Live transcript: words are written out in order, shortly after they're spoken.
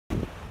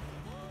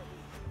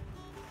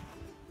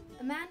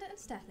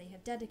Stathley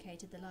have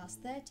dedicated the last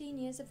 13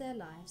 years of their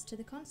lives to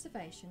the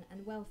conservation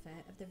and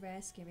welfare of the rare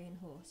Skyrian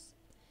horse.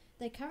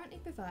 They currently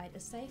provide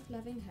a safe,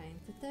 loving home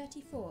for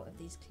 34 of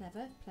these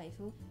clever,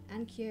 playful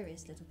and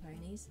curious little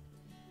ponies,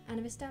 and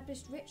have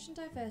established rich and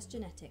diverse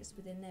genetics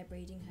within their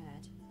breeding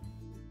herd.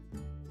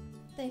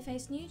 They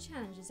face new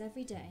challenges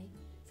every day,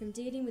 from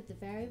dealing with the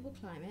variable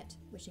climate,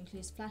 which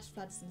includes flash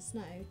floods and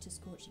snow to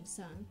scorching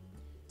sun,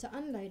 to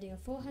unloading a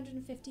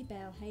 450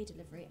 bale hay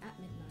delivery at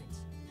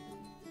midnight.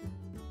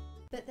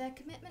 But their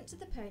commitment to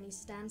the ponies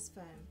stands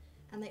firm,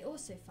 and they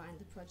also find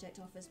the project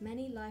offers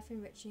many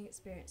life-enriching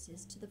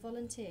experiences to the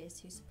volunteers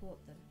who support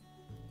them.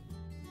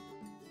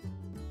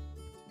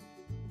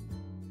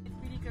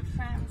 Really good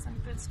friends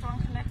and build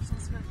strong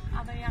connections with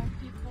other young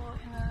people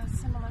in a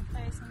similar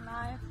place in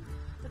life,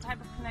 the type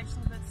of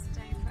connections that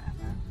stay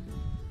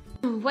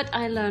forever. What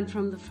I learned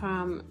from the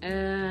farm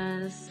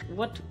is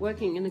what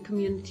working in a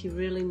community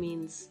really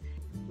means.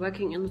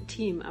 Working in a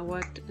team. I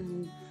worked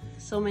in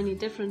so many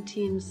different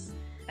teams.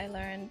 I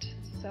learned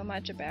so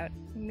much about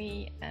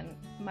me and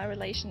my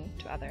relation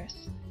to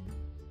others,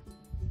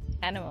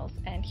 animals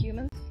and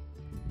humans.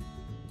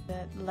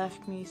 It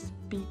left me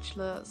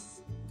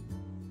speechless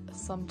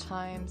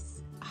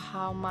sometimes,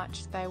 how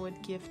much they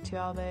would give to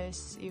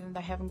others even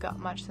they haven't got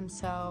much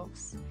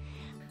themselves.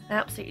 I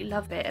absolutely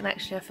love it, and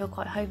actually I feel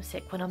quite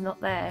homesick when I'm not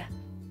there.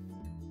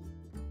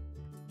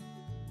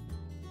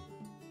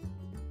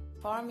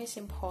 Farm is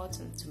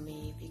important to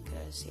me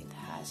because it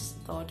has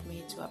taught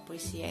me to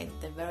appreciate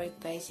the very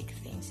basic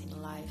things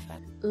in life.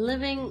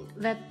 Living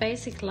that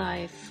basic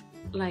life,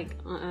 like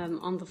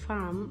on the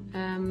farm,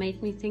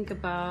 made me think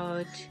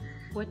about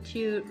what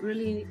you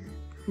really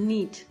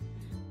need.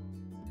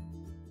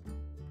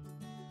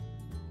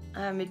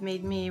 It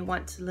made me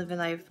want to live a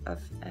life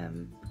of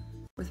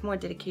with more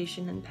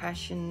dedication and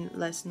passion,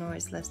 less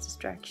noise, less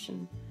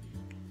distraction.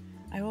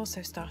 I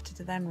also started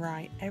to then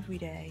write every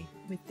day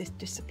with this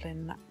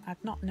discipline that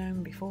I'd not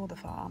known before the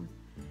farm,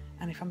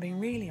 and if I'm being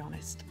really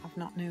honest, I've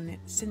not known it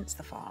since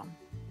the farm,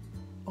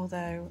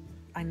 although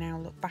I now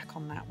look back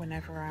on that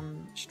whenever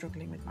I'm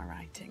struggling with my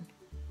writing.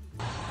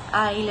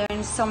 I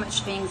learned so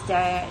much things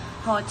there,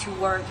 how to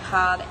work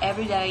hard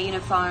every day in a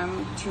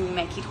farm to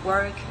make it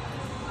work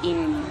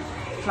in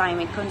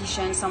climate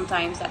conditions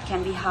sometimes that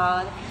can be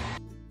hard.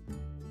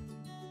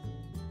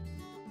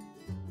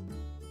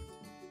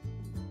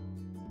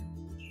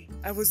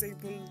 I was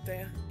able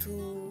there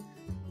to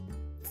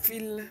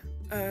feel,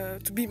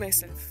 to be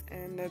myself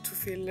and to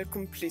feel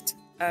complete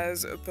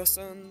as a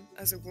person,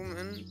 as a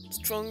woman,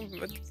 strong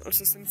but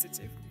also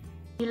sensitive.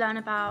 You learn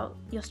about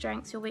your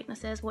strengths, your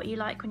weaknesses, what you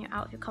like when you're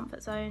out of your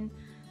comfort zone.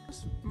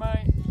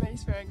 My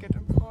place where I get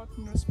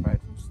important was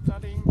right from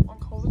studying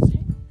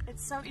oncology.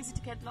 It's so easy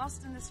to get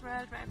lost in this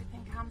world where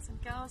everything comes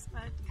and goes,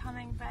 but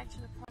coming back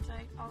to the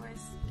project always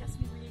gets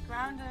me really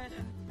grounded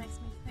and makes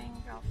me think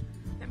of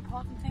the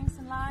important things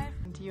in life.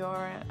 And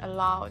you're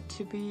allowed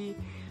to be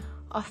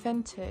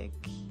authentic,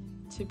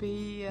 to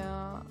be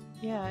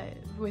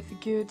with the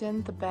good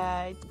and the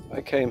bad.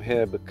 I came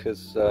here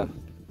because I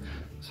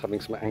was having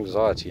some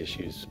anxiety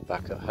issues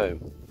back at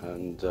home,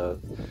 and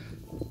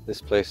this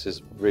place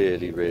is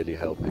really, really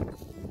helping.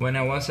 When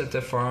I was at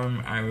the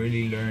farm, I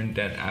really learned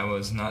that I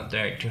was not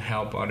there to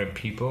help other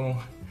people.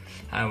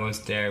 I was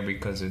there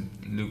because it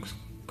looks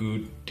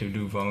good to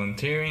do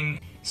volunteering.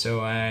 So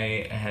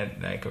I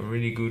had like a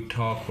really good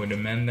talk with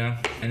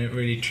Amanda, and it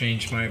really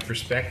changed my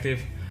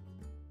perspective.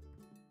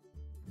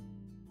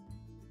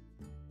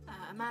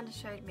 Amanda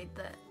showed me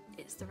that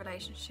it's the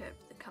relationship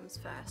that comes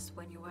first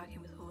when you're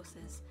working with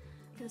horses.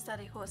 You can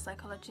study horse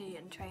psychology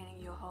and training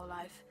your whole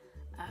life,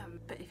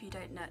 but if you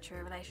don't nurture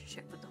a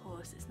relationship with the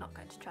horse, it's not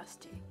going to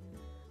trust you.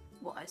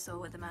 What I saw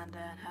with Amanda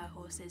and her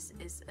horses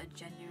is a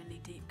genuinely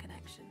deep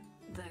connection.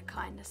 The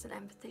kindness and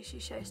empathy she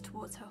shows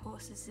towards her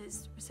horses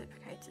is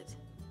reciprocated,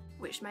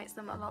 which makes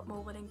them a lot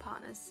more willing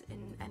partners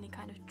in any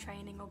kind of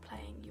training or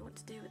playing you want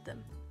to do with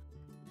them.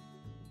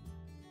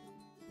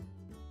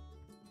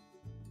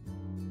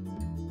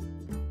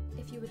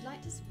 If you would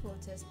like to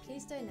support us,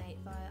 please donate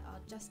via our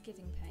Just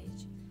Giving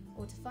page,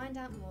 or to find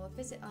out more,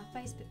 visit our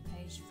Facebook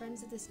page,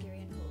 Friends of the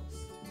Skyrian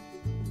Horse.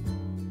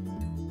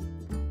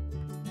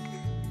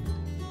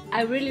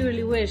 I really,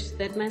 really wish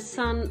that my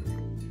son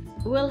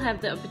will have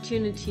the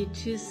opportunity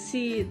to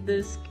see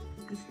the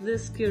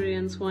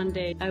Skyrians one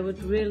day. I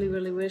would really,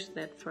 really wish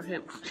that for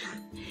him.